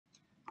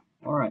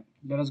All right,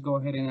 let us go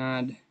ahead and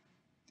add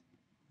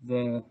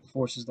the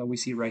forces that we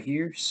see right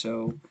here.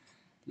 So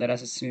let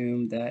us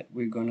assume that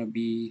we're going to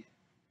be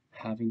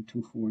having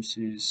two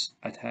forces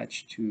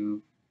attached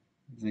to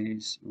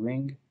this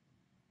ring.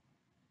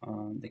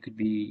 They could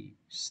be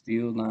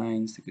steel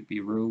lines, they could be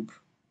rope,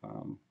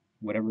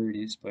 whatever it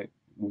is, but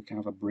we can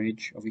have a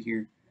bridge over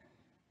here.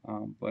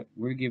 But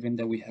we're given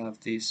that we have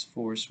this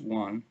force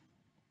 1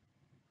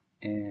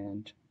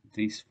 and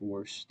this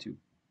force 2.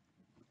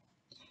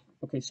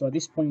 Okay, so at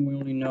this point we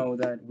only know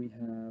that we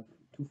have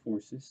two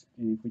forces,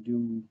 and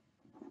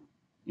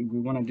if we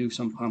want to do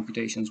some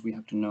computations, we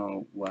have to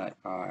know what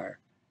are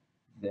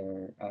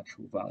their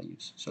actual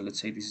values. So let's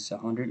say this is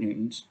 100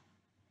 newtons,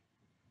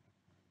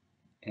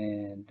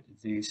 and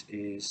this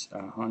is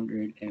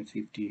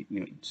 150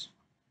 newtons.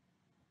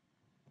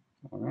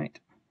 All right,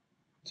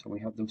 so we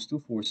have those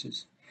two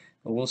forces,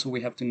 but also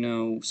we have to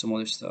know some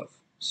other stuff.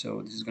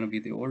 So this is going to be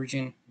the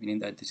origin, meaning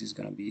that this is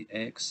going to be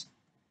x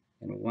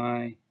and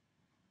y.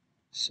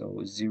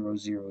 So 0,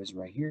 0 is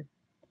right here.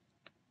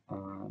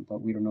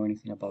 But we don't know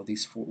anything about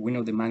this. We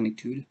know the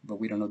magnitude,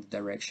 but we don't know the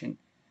direction.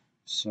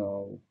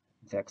 So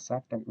the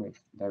exact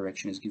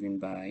direction is given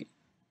by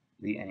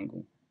the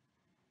angle.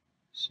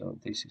 So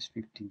this is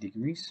 15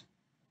 degrees.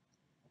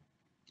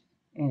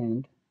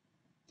 And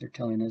they're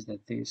telling us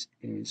that this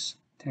is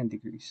 10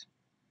 degrees.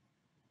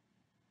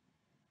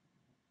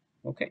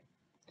 Okay.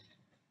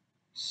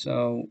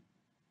 So,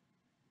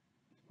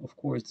 of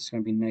course, there's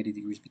going to be 90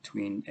 degrees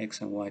between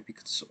x and y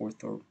because it's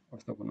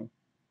orthogonal.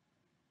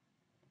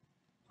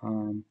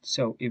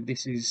 So if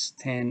this is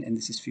 10 and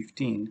this is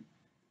 15,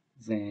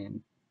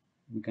 then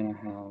we're going to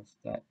have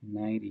that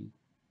 90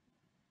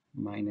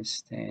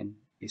 minus 10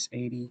 is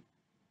 80,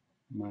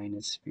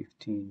 minus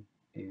 15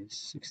 is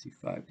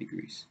 65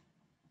 degrees.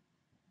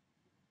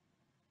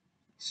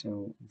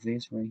 So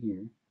this right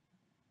here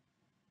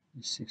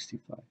is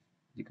 65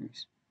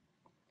 degrees.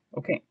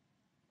 Okay,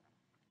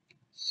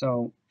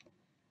 so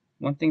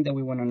one thing that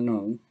we want to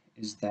know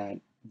is that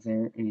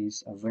there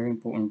is a very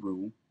important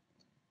rule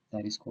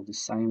that is called the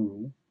sine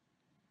rule.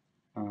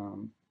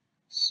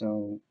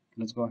 So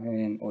let's go ahead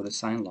and, or the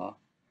sine law,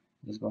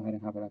 let's go ahead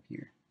and have it up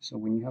here. So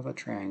when you have a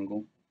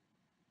triangle,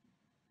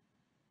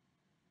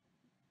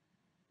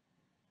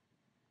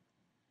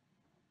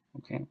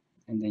 okay,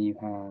 and then you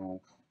have,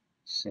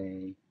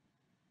 say,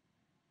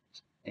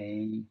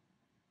 A,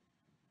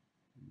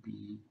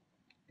 B,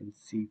 and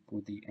C for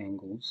the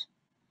angles.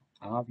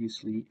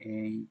 Obviously,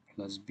 A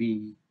plus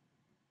B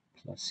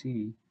plus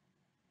C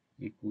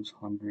equals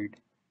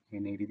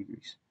 180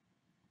 degrees.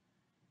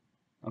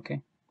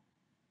 Okay,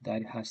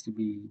 that has to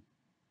be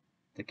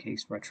the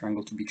case for a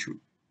triangle to be true.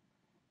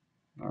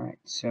 All right,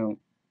 so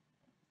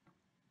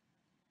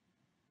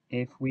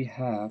if we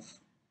have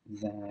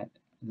that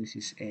this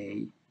is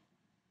A,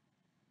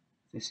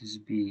 this is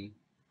B,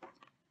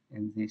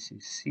 and this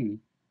is C,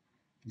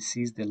 this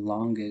is the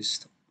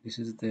longest, this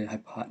is the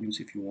hypotenuse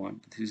if you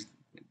want,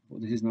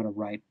 but this is not a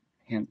right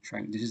hand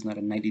triangle, this is not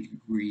a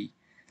 90-degree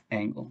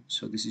angle,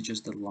 so this is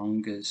just the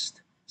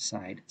longest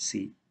side,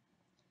 C.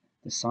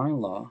 The sine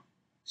law,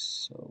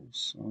 so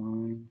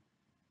sine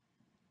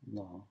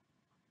law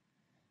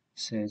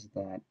says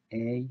that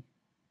A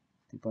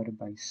divided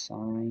by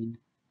sine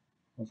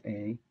of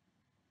A,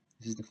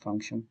 this is the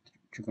function,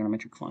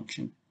 trigonometric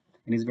function,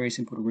 and it's very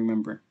simple to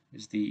remember.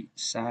 Is the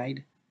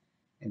side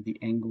and the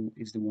angle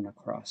is the one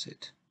across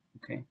it,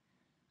 okay?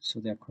 So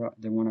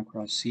the one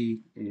across C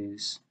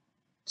is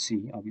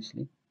C,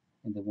 obviously,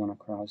 and the one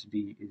across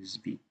B is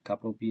B,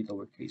 capital B,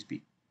 lowercase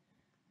b.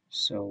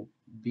 So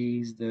B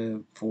is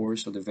the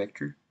force or the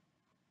vector,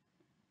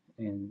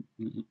 and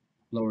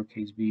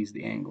lowercase b is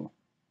the angle,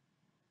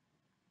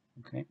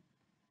 okay?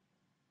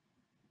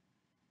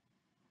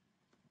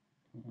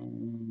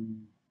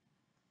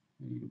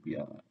 You'll be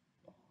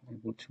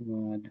able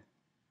to add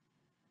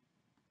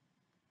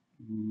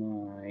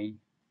my,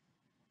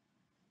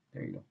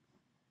 there you go.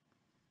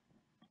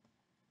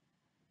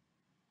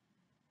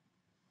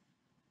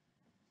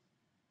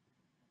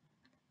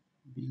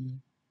 B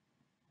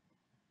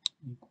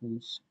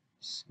equals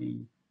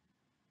C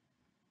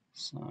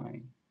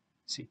sine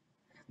C.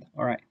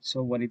 All right,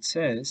 so what it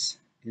says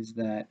is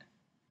that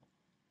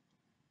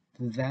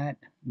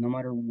no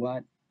matter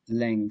what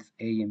length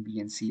A and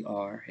B and C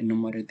are, and no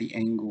matter the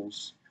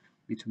angles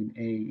between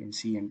A and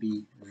C and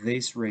B,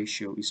 this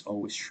ratio is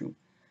always true.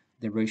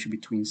 The ratio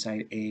between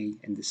side A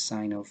and the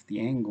sine of the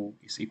angle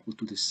is equal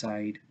to the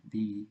side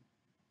B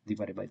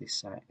divided by the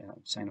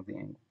sine of the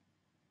angle.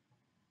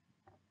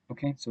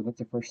 Okay, so that's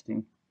the first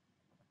thing.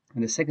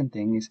 And the second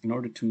thing is, in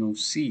order to know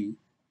C,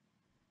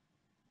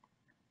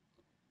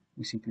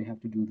 we simply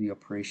have to do the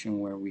operation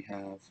where we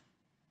have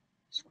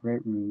square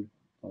root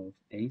of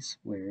A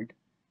squared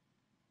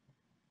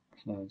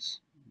plus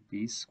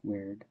B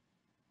squared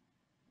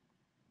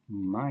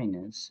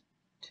minus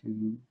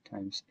 2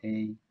 times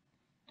A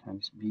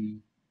times B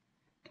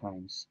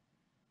times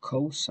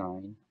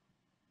cosine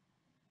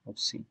of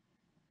C.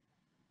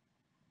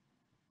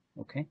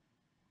 Okay?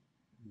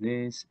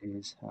 This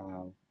is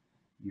how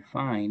you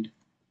find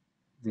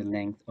the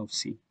length of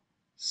C.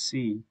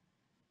 C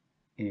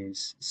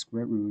is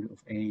square root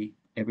of a,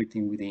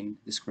 everything within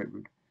the square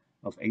root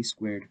of a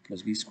squared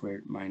plus b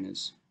squared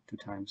minus 2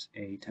 times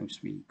a times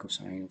 3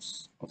 cosine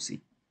of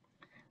c.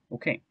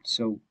 Okay,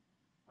 so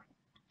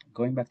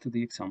going back to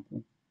the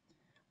example,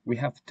 we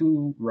have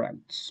two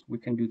routes. We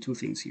can do two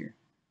things here.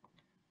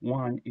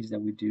 One is that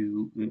we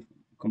do the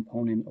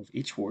component of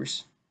each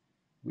force,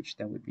 which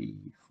that would be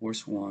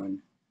force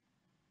 1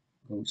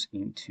 goes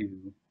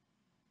into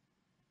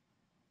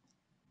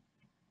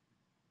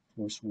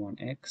force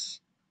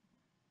 1x,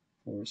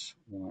 force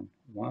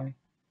 1y,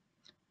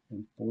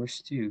 and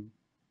force 2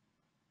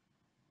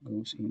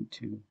 goes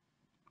into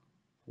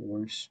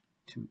force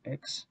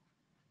 2x,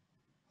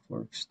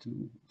 force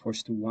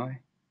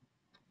 2y,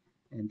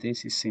 and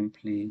this is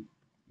simply,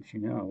 if you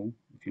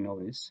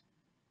notice,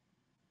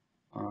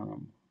 let's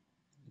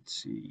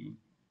see,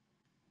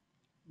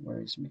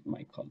 where is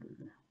my color?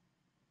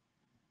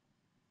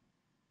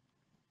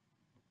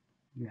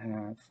 You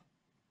have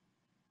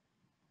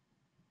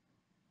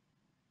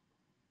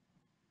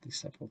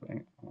this type of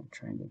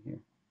triangle here,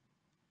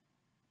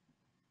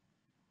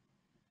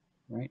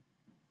 right?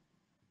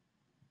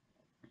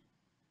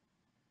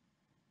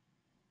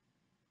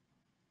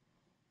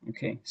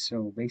 Okay,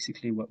 so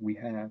basically what we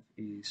have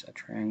is a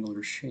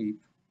triangular shape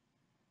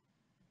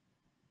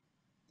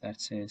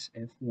that says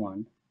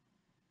F1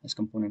 has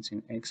components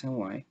in x and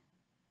y,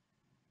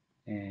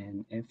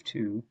 and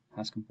F2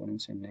 has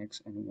components in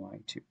x and y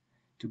too.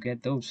 To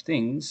get those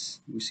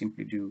things, we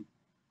simply do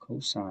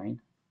cosine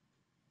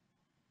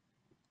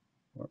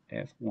or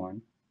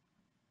F1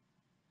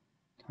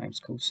 times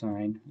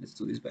cosine. Let's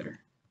do this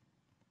better.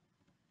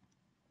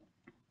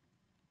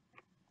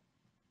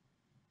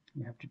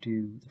 We have to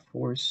do the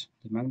force,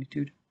 the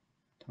magnitude,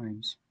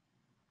 times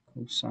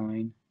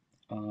cosine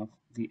of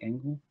the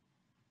angle,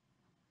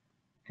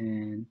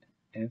 and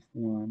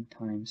F1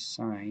 times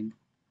sine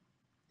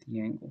the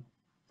angle.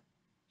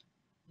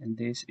 And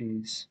this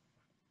is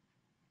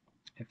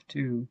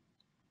F2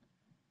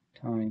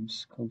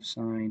 times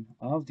cosine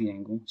of the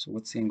angle. So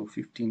what's the angle?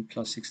 15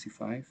 plus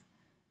 65,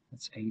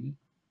 that's 80,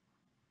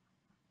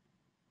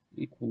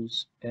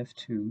 equals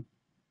F2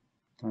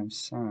 times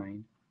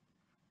sine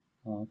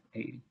of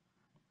 80.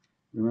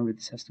 Remember,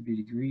 this has to be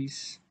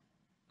degrees,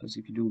 because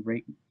if you do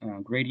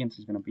gradients,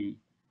 it's going to be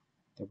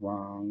the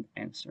wrong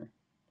answer.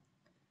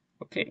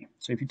 Okay,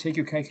 so if you take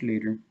your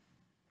calculator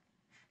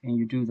and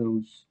you do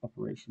those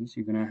operations,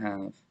 you're going to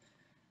have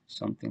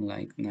something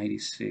like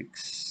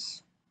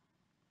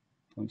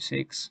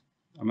 96.6.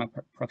 I'm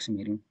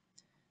approximating,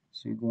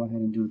 so you go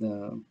ahead and do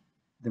the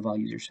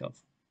values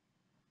yourself.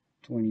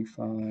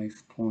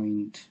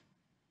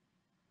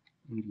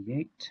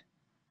 25.88.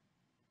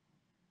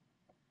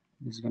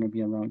 This is going to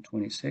be around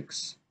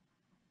 26.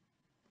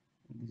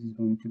 This is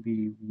going to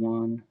be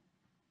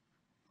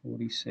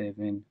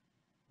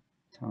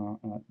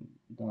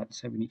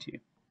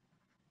 147.72.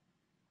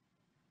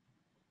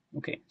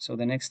 Okay, so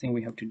the next thing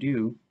we have to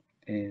do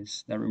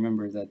is that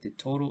remember that the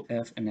total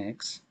f and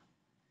x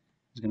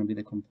is going to be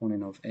the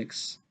component of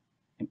x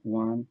and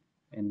 1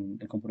 and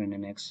the component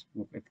in x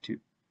of f2.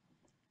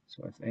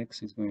 So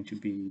fx is going to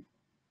be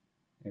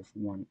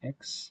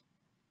f1x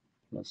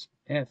plus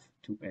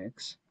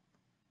f2x,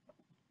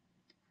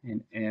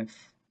 and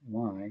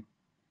fy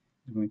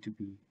is going to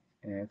be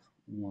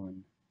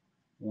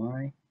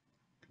f1y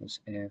plus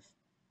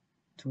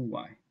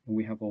f2y. And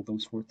we have all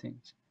those four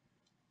things.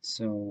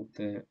 So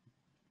the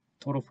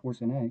total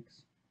force in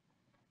x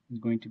is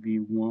going to be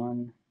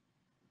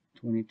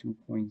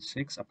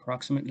 122.6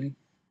 approximately,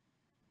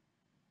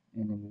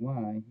 and then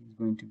y is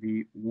going to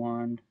be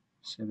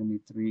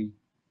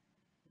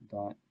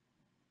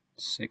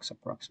 173.6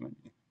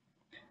 approximately.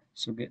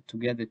 So to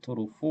get the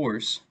total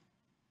force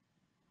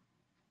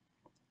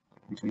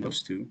between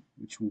those two,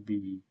 which will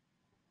be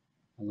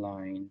a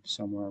line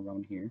somewhere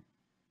around here,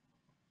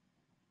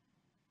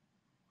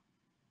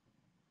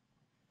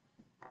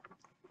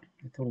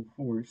 the total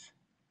force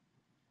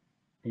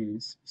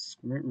is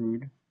square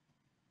root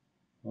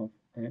of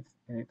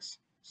fx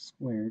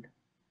squared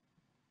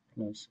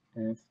plus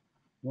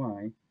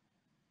fy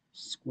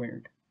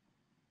squared.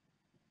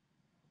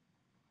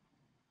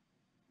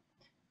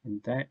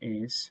 And that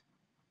is,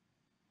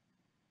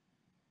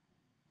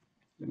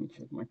 let me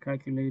check my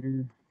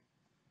calculator,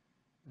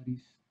 that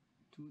is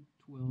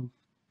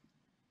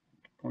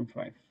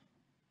 212.5,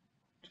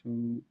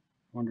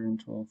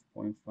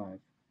 212.5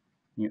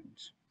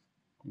 newtons.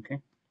 Okay,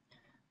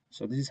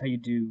 so this is how you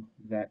do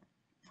that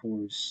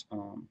force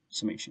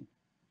summation,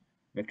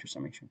 vector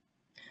summation.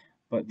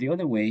 But the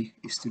other way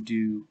is to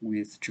do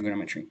with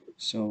trigonometry.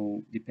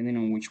 So depending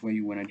on which way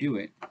you want to do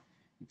it,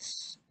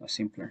 it's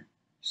simpler.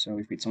 So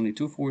if it's only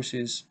two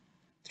forces,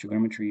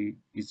 trigonometry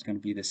is going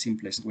to be the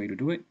simplest way to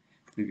do it.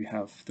 But if you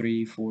have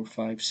 3, 4,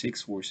 5,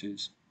 6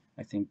 forces,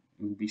 I think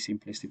it would be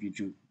simplest if you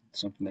do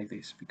something like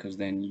this, because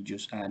then you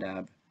just add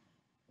up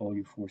all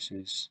your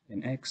forces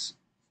in x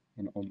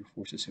and all your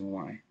forces in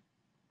y.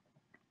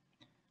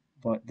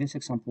 But this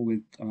example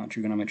with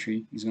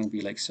trigonometry is going to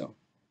be like so.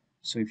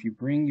 So if you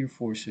bring your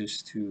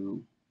forces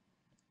to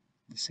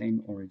the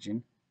same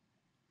origin,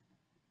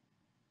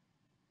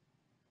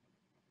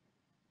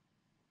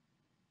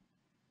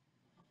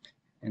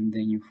 and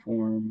then you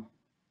form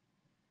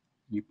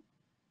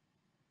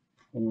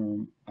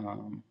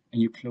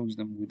and you close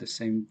them with the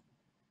same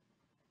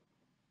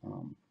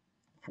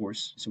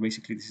force. So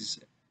basically this is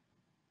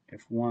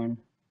F1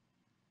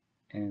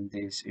 and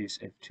this is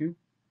F2.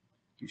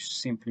 You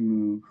simply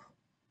move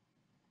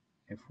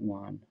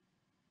F1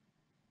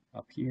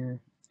 up here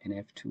and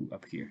F2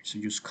 up here. So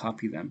just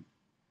copy them.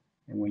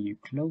 And when you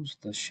close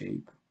the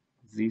shape,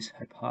 this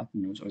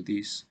hypotenuse or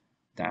this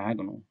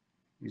diagonal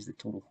is the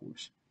total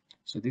force.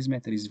 So this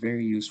method is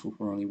very useful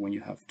for only when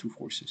you have two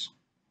forces.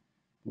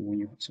 But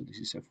when so this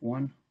is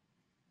F1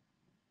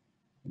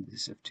 and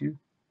this is F2,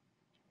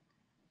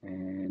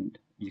 and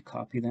you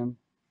copy them,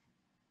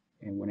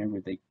 and whenever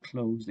they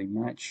close, they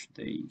match,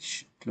 they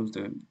close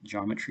the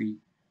geometry,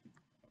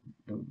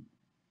 the,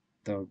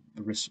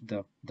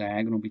 the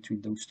diagonal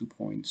between those 2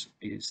 points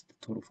is the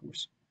total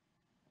force.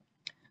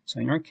 So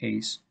in our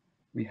case,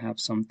 we have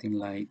something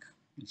like,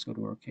 let's go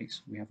to our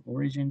case. We have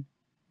origin,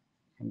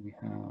 and we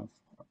have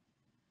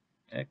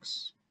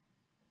x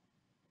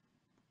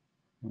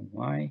and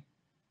y,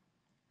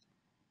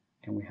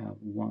 and we have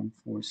one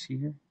force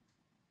here.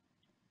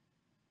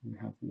 We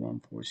have one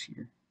force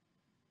here.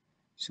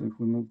 So if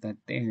we move that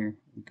there,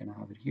 we're gonna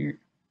have it here,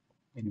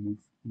 and we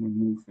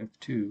move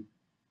F2,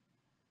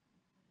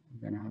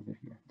 we're gonna have it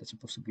here. That's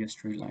supposed to be a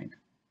straight line.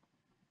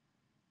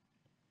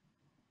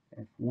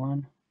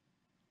 F1,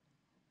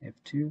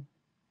 F2,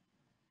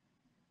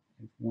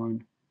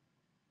 F1,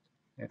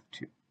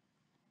 F2.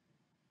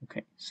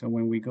 Okay, so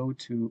when we go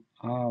to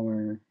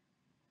our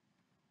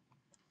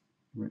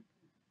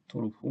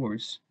total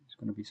force, it's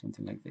going to be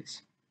something like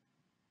this.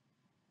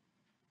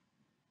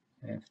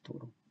 F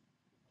total.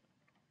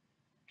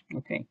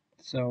 Okay,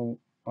 so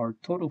our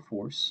total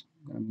force,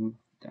 I'm going to move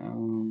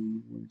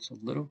downwards a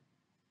little.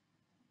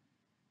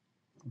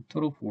 Our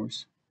total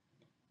force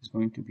is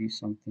going to be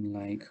something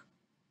like,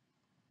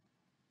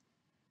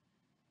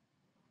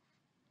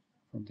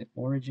 from the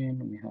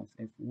origin, we have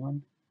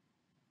F1,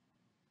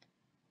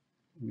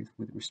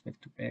 with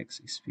respect to x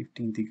is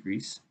 15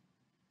 degrees.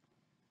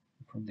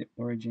 From the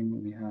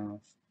origin, we have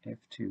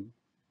F2,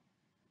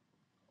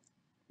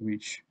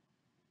 which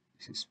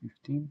this is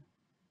 15,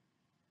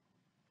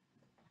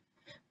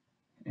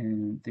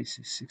 and this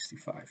is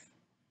 65,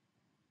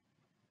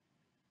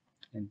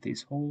 and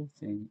this whole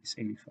thing is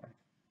 85.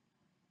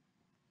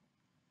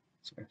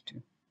 So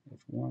F2,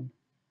 F1,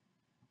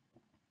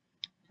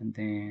 and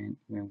then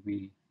when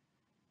we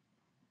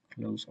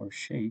close our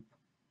shape,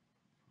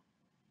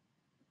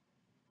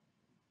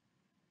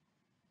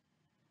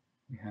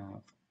 we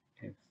have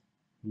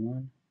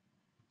F1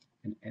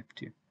 and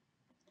F2.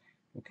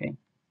 Okay,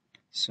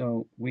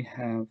 so we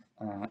have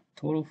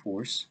total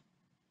force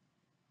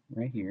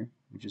right here.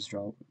 We just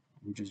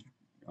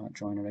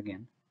drawing it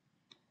again.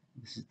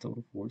 This is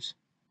total force,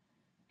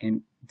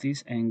 and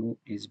this angle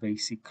is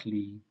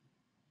basically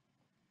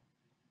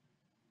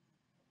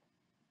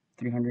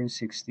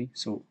 360.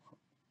 So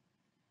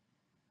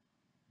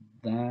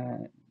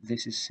that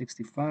this is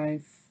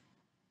 65.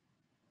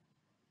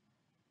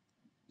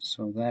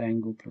 So that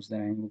angle plus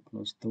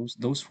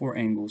those four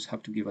angles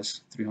have to give us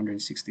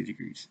 360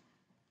 degrees.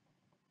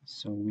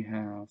 So we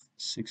have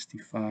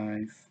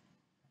 65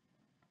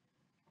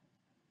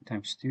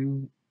 times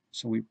 2.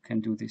 So we can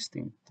do this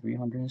thing,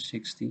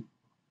 360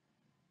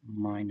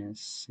 minus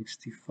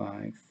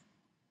 65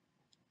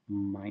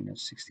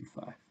 minus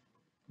 65.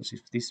 Because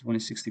if this one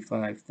is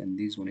 65, then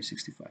this one is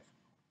 65.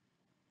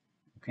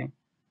 Okay?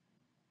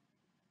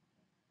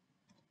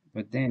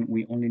 But then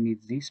we only need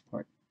this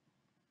part.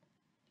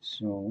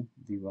 So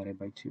divided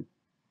by 2.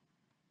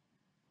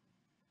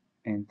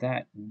 And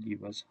that will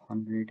give us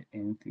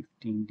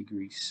 115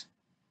 degrees.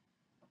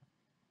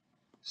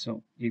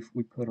 So if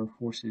we put our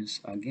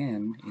forces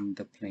again in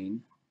the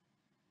plane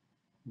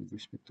with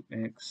respect to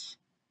x,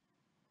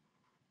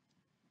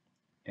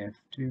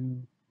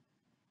 F2,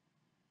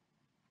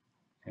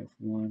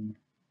 F1,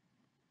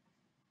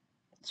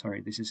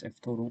 sorry, this is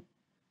F total,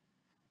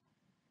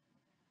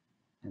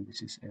 and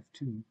this is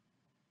F2.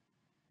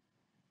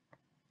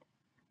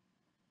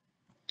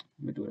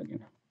 Let me do it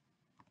again.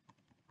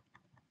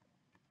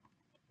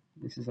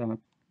 This is a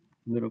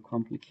little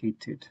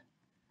complicated,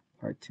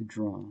 hard to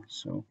draw,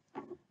 so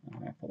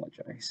I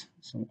apologize.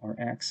 So our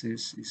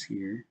axis is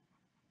here,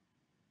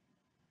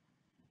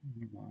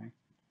 y,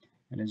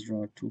 and let's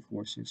draw two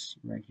forces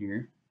right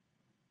here.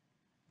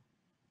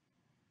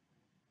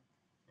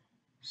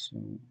 So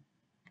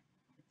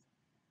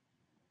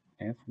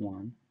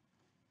F1,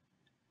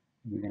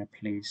 we're going to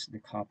place the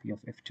copy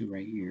of F2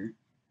 right here.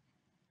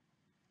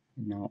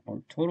 And now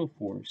our total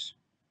force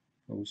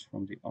goes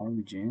from the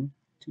origin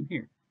to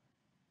here,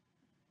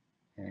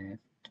 F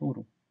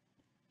total.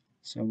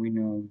 So we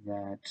know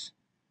that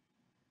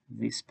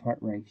this part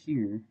right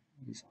here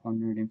is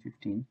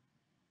 115.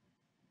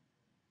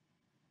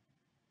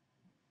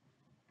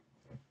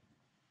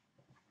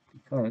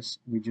 Because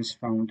we just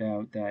found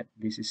out that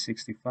this is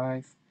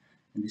 65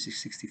 and this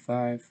is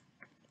 65.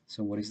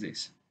 So what is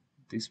this?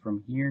 This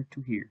from here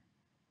to here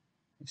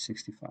is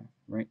 65,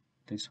 right?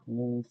 This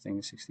whole thing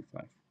is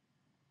 65.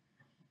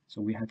 So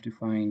we have to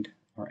find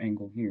our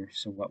angle here.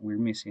 So what we're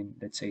missing,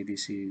 let's say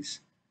this is,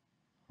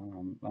 I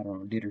don't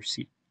know, letter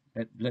C.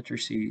 Letter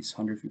C is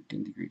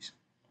 115 degrees.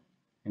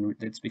 And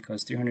that's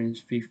because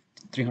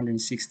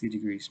 360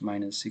 degrees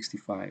minus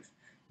 65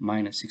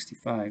 minus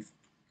 65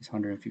 is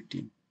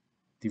 115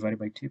 divided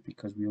by 2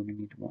 because we only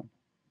need 1.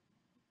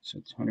 So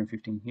it's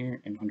 115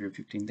 here and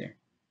 115 there.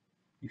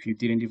 If you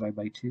didn't divide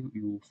by 2,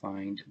 you will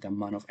find the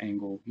amount of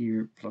angle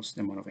here plus the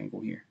amount of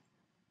angle here.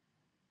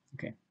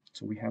 Okay,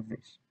 so we have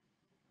this.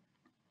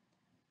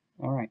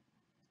 All right,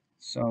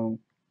 so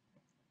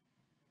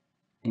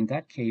in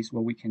that case,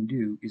 what we can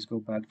do is go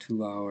back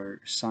to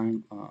our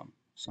sine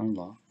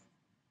law,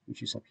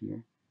 which is up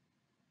here.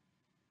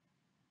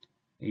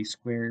 A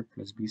squared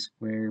plus b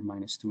squared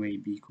minus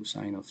 2ab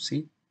cosine of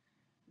c,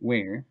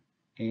 where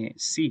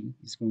C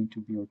is going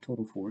to be our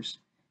total force,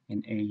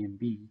 and A and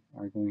B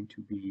are going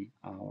to be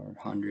our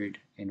 100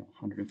 and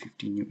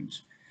 150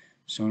 newtons.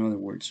 So in other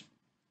words,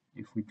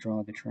 if we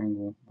draw the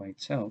triangle by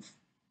itself,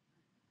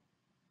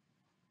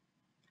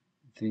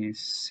 this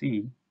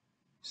C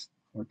is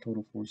our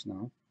total force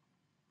now,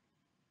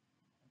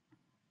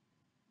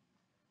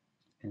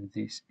 and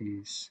this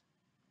is,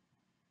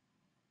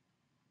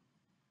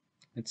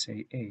 let's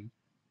say, A,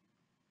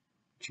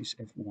 which is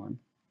F1,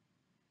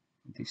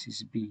 this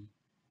is B,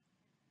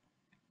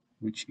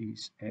 which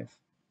is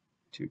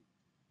F2,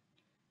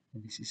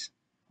 and this is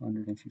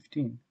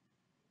 115,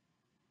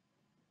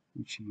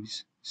 which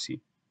is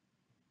C.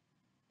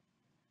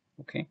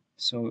 Okay,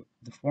 so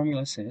the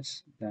formula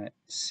says that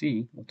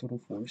C, or total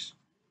force, is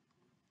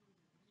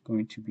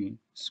going to be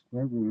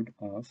square root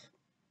of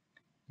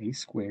A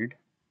squared,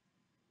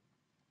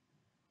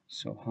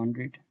 so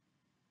 100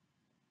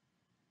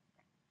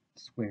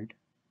 squared,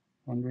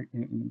 100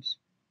 newtons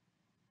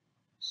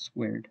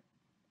squared,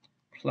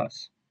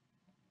 plus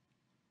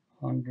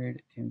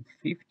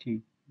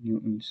 150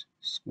 newtons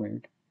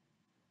squared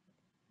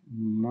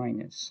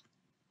minus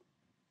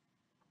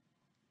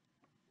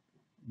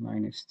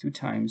 2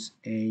 times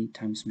A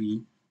times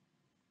B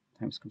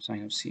times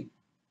cosine of C,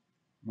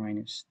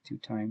 minus 2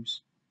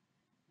 times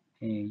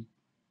A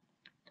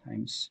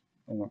times,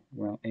 or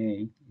well,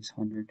 A is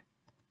 100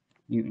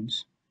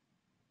 newtons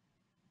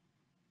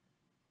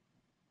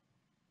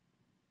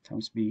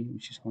times B,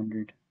 which is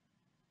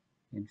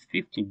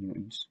 150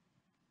 newtons,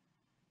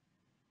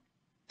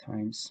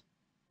 times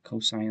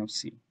cosine of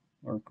C,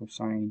 or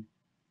cosine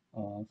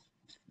of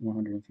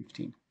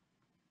 115.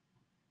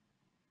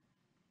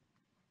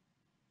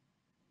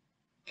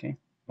 Okay,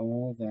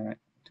 all that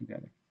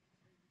together.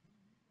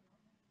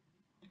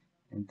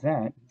 And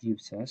that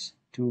gives us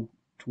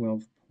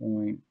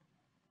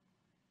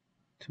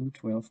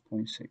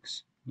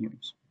 212.6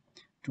 newtons.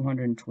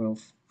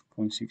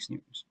 212.6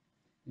 newtons.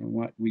 And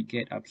what we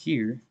get up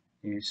here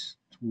is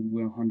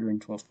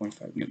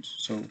 112.5 newtons.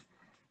 So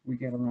we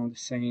get around the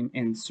same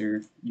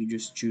answer. You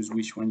just choose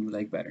which one you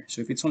like better.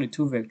 So if it's only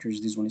 2 vectors,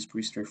 this one is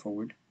pretty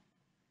straightforward.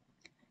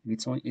 If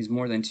it's only is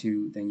more than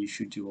 2, then you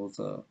should do all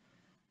the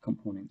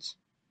components,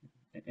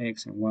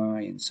 x and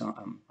y, and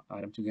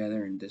add them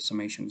together, and the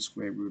summation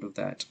square root of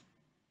that.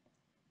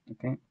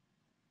 Okay.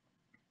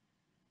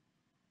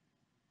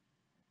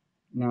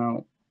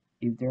 Now,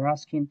 if they're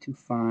asking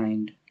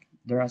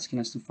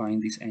us to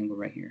find this angle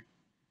right here,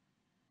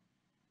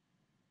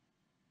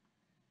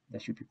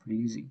 that should be pretty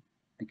easy,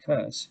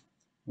 because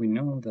we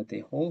know that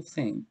the whole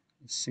thing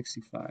is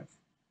 65,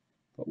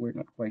 but we're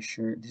not quite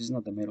sure. This is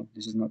not the middle.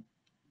 This is not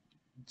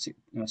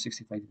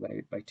 65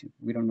 divided by 2.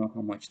 We don't know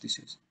how much this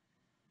is.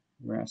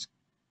 We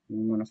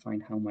want to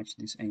find how much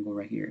this angle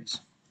right here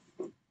is.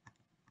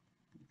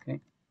 Okay,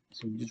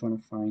 so we just want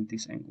to find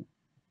this angle,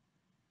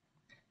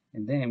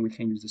 and then we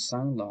can use the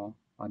sine law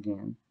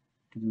again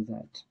to do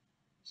that.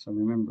 So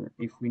remember,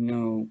 if we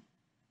know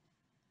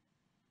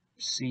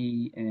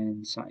C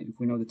and sine, if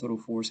we know the total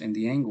force and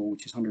the angle,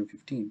 which is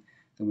 115,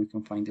 then we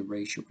can find the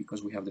ratio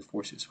because we have the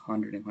forces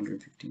 100 and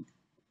 115.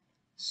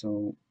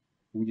 So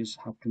we just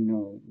have to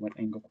know what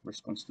angle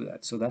corresponds to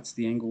that. So that's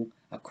the angle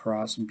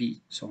across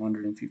B, so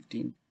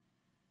 115,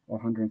 or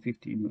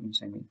 150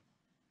 newtons, I mean.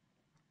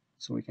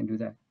 So we can do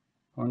that.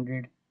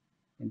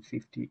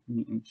 150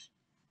 newtons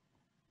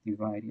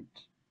divided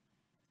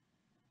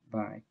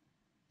by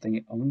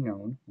the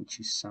unknown, which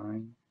is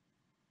sine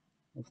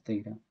of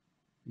theta,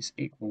 is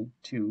equal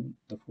to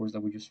the force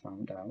that we just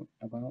found out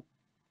about,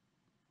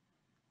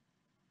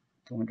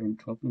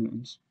 212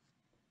 newtons,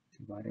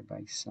 divided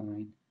by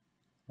sine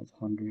of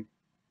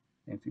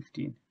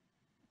 115.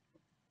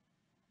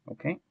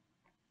 Okay,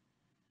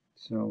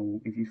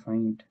 so if you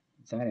find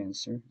that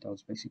answer, that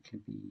was basically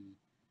the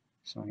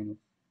sine of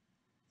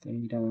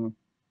theta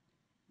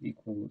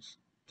equals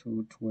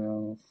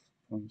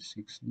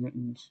 212.6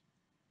 newtons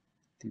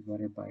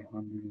divided by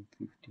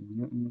 150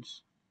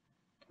 newtons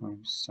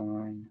times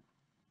sine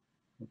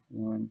of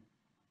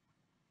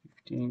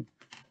 115.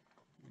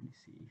 Let me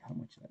see how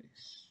much that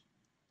is.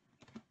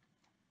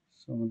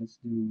 So let's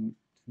do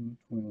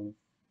 212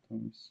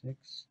 times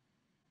 6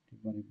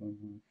 divided by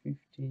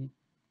 150.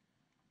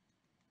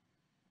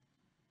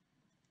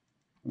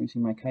 I'm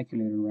using my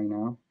calculator right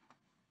now.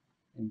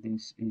 and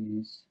this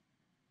is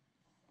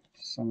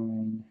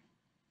sine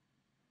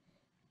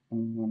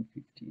on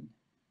 115.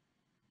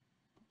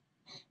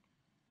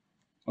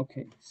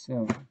 Okay,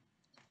 so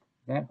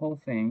that whole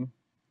thing,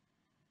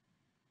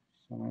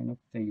 sine of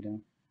theta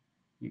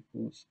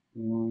equals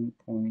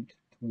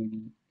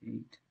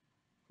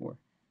 1.284.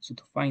 So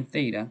to find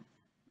theta,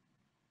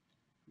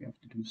 we have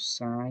to do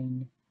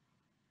sine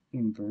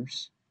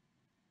inverse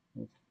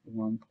of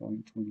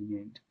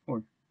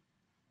 1.284.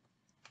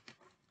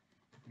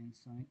 And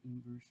sine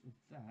inverse of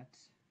that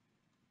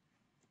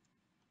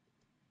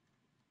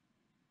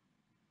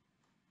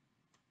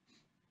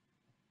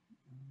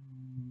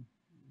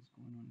what is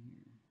going on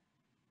here?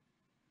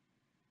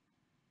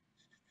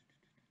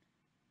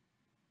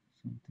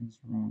 Something's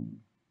wrong.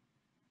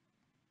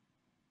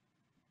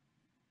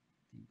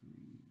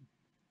 Degree.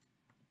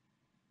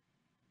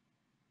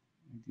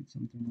 I did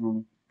something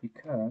wrong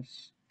because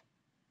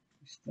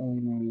it's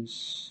telling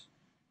us.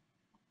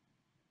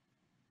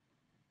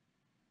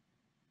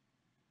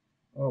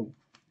 Oh,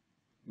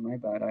 my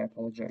bad. I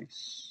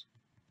apologize.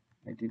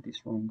 I did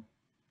this wrong.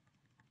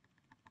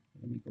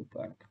 Let me go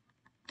back.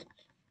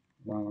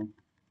 Wow.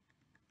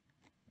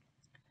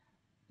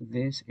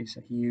 This is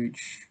a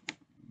huge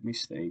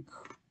mistake.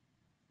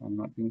 I'm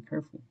not being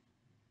careful.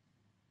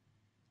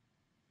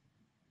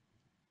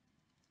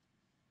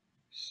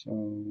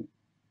 So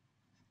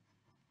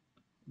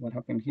what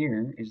happened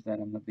here is that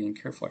I'm not being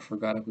careful. I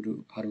forgot how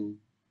to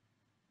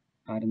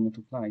add and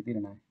multiply,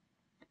 didn't I?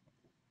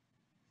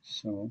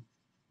 So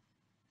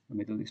let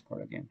me do this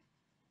part again.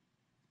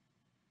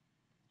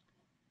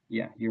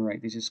 Yeah, you're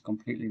right. This is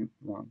completely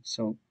wrong.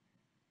 So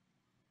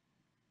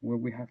what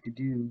we have to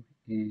do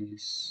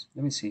is,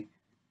 let me see,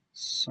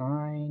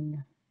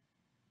 sine.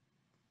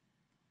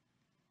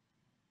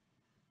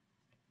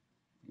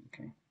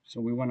 Okay, so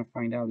we want to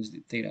find out is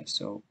the theta.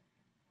 So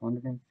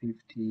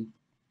 150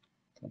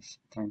 plus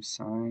times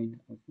sine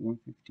of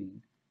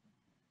 115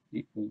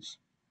 equals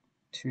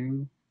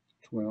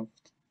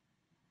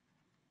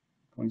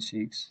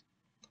 212.6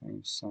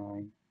 times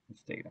sine of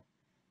theta.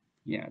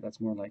 Yeah, that's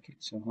more like it.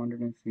 So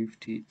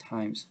 150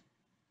 times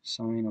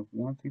sine of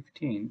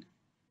 115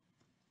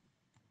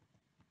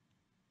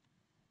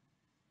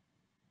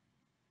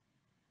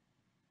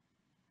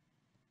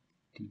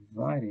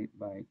 divided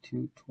by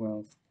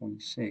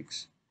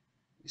 212.6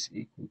 is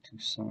equal to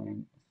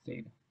sine of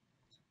theta.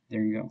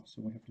 There you go.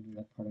 So we have to do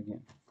that part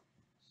again.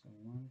 So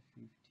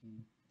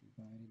 150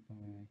 divided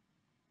by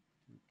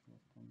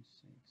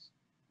 212.6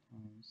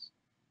 times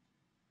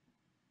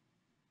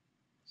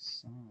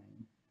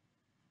sine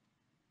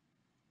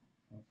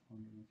of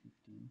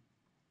 115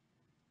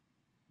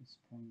 is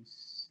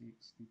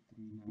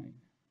 0.639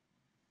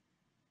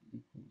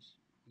 equals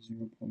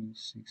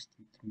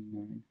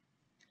 0.639.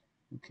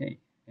 Okay,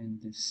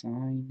 and the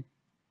sine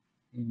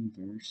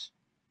inverse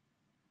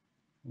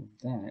of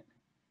that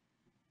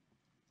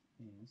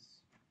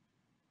is,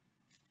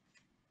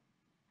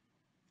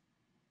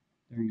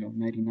 there you go,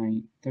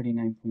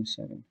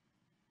 39.7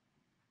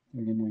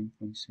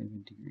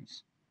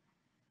 degrees.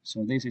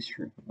 So this is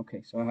true.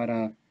 Okay, so I had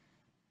a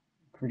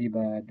pretty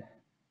bad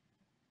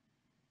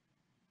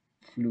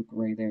fluke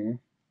right there.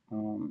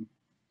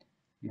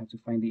 You have to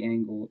find the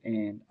angle,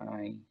 and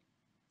I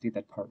did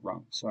that part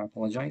wrong. So I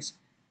apologize.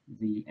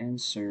 The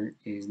answer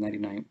is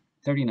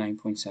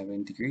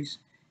 39.7 degrees.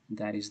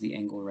 That is the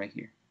angle right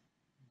here.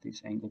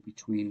 This angle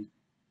between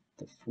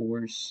the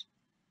force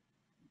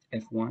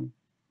F1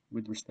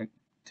 with respect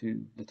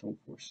to the total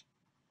force.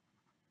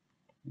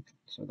 Okay,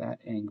 so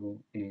that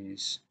angle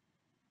is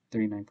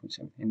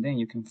 39.7. And then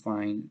you can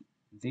find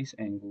this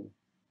angle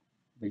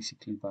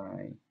basically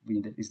by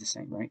being that is the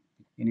same, right?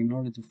 And in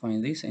order to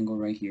find this angle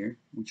right here,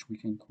 which we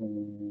can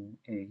call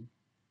A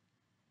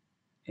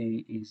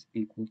is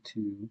equal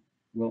to,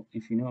 well,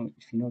 if you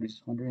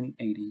notice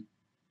 180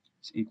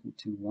 is equal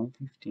to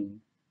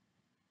 115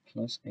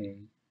 plus A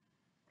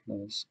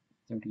plus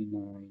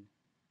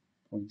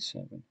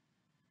 39.7.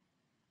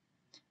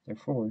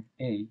 Therefore,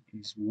 A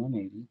is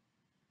 180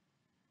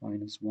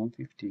 minus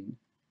 115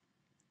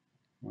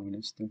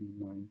 minus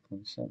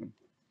 39.7.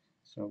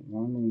 So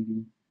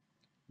 180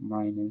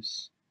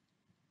 minus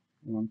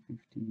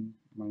 115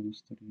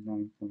 minus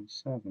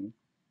 39.7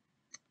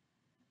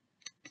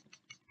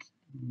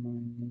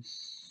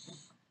 minus,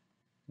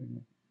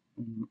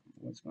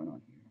 what's going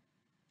on here?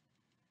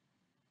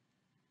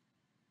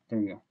 There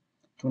you go,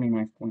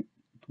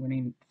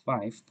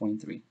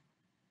 25.3.